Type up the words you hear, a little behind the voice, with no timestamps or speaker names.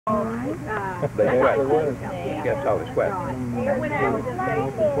They sweat. You got to talk to sweat.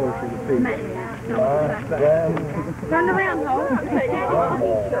 Turn around, Hope.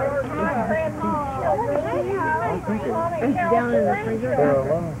 It's down in the freezer.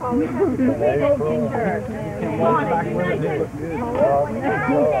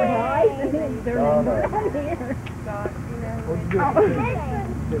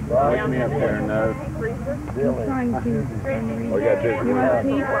 Wake me up there, no. We got this.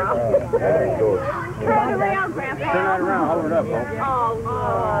 Turn around, Grandpa. Turn that around, hold it up, Hope.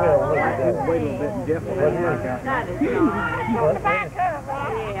 Wait a bit, Jeff. That is nice.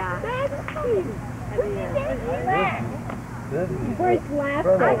 Yeah. Where's last? I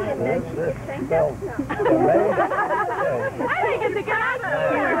think it's a guy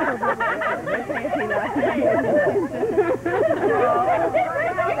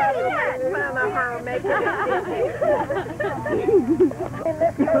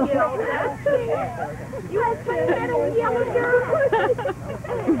You had some little yellow girl.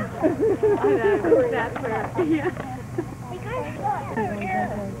 I know, that's right. Yeah.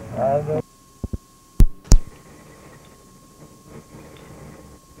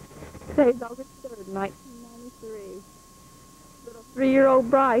 Today's August 3rd, 1993. Little 3-year-old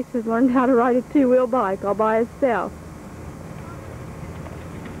Bryce has learned how to ride a 2-wheel bike all by himself.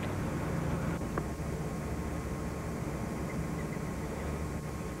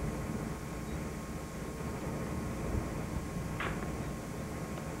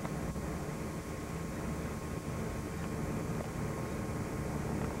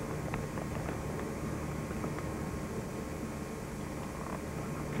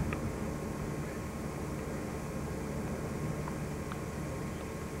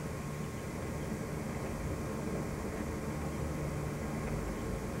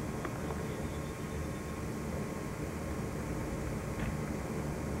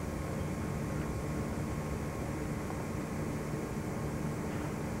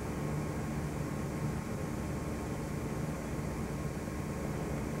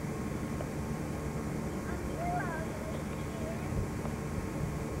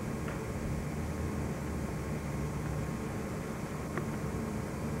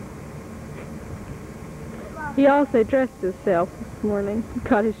 He also dressed himself this morning. He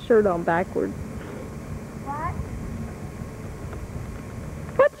got his shirt on backwards. What?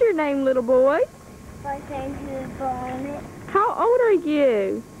 What's your name, little boy? My name is Barnitz. How old are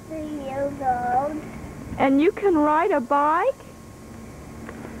you? 3 years old. And you can ride a bike?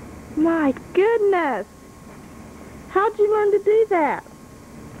 My goodness! How'd you learn to do that?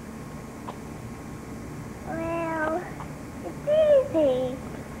 Well, it's easy.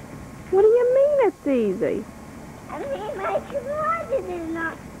 What do you mean it's easy? I mean, I can ride it and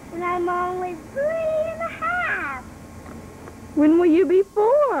I'm only 3.5. When will you be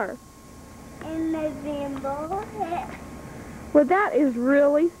 4? In November. Well, that is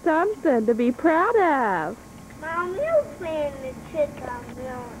really something to be proud of. Mom, you're playing the trick on me,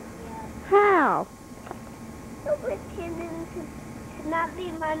 aren't you? How? You're pretending to not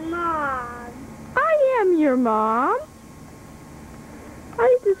be my mom. I am your mom.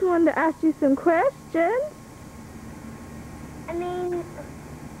 I just wanted to ask you some questions. I mean,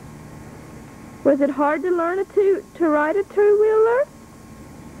 Was it hard to learn to ride a two-wheeler?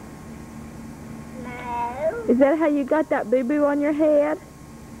 no, Is that how you got that boo-boo on your head?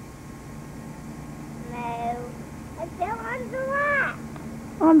 no. I fell on the rack.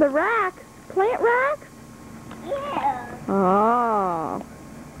 On the racks? Plant racks? Yeah, Oh.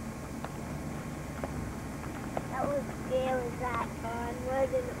 that was scary that time,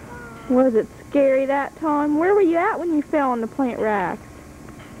 wasn't it, Mom? Was it scary that time? Where were you at when you fell on the plant racks?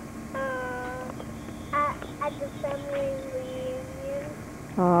 At the family reunion.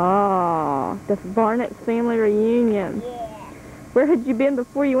 Oh, the Barnitz family reunion. Yeah. Where had you been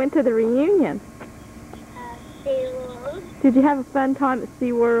before you went to the reunion? SeaWorld. Did you have a fun time at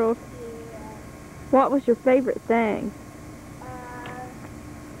SeaWorld? Yeah. What was your favorite thing?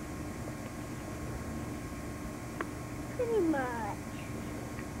 Pretty much.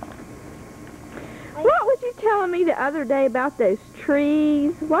 What was you telling me the other day about those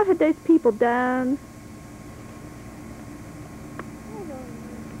trees? What had those people done?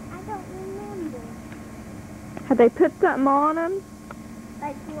 I don't remember. Had they put something on them?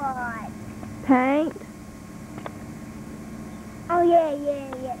 Like what? Paint? Oh, yeah.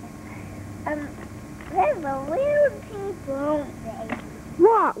 There's a weird people, aren't they?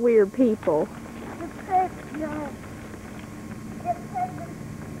 What weird people? The person that,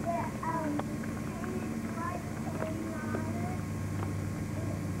 like, on the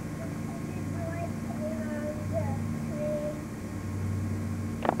tree.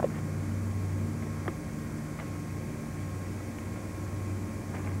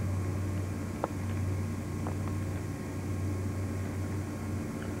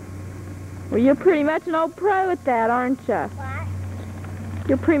 Well, you're pretty much an old pro at that, aren't you? What?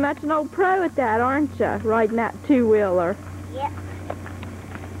 You're pretty much an old pro at that, aren't you? Riding that two-wheeler. Yep.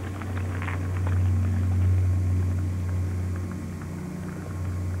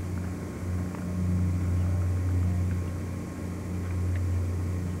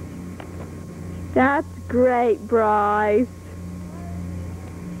 That's great, Bryce.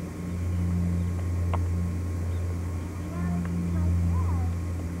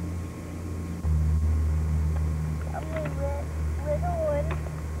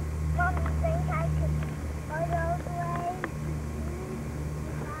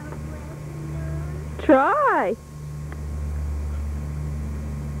 Try.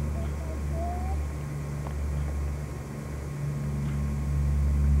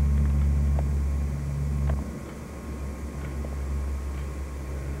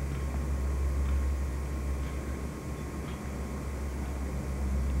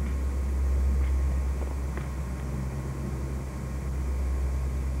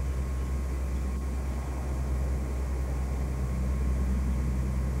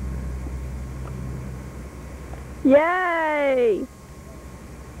 Yay!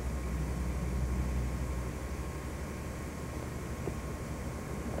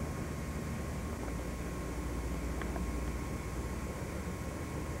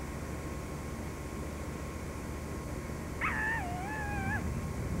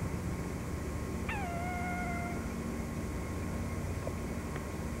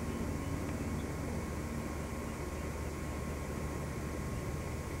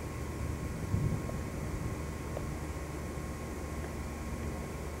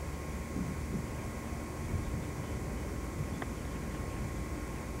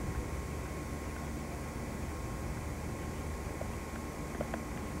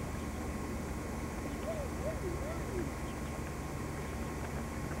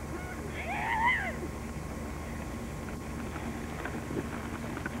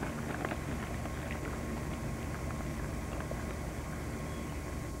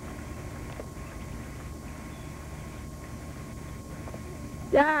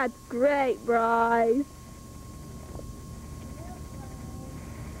 That's great, Bryce.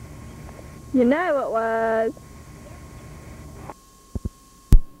 You know it was.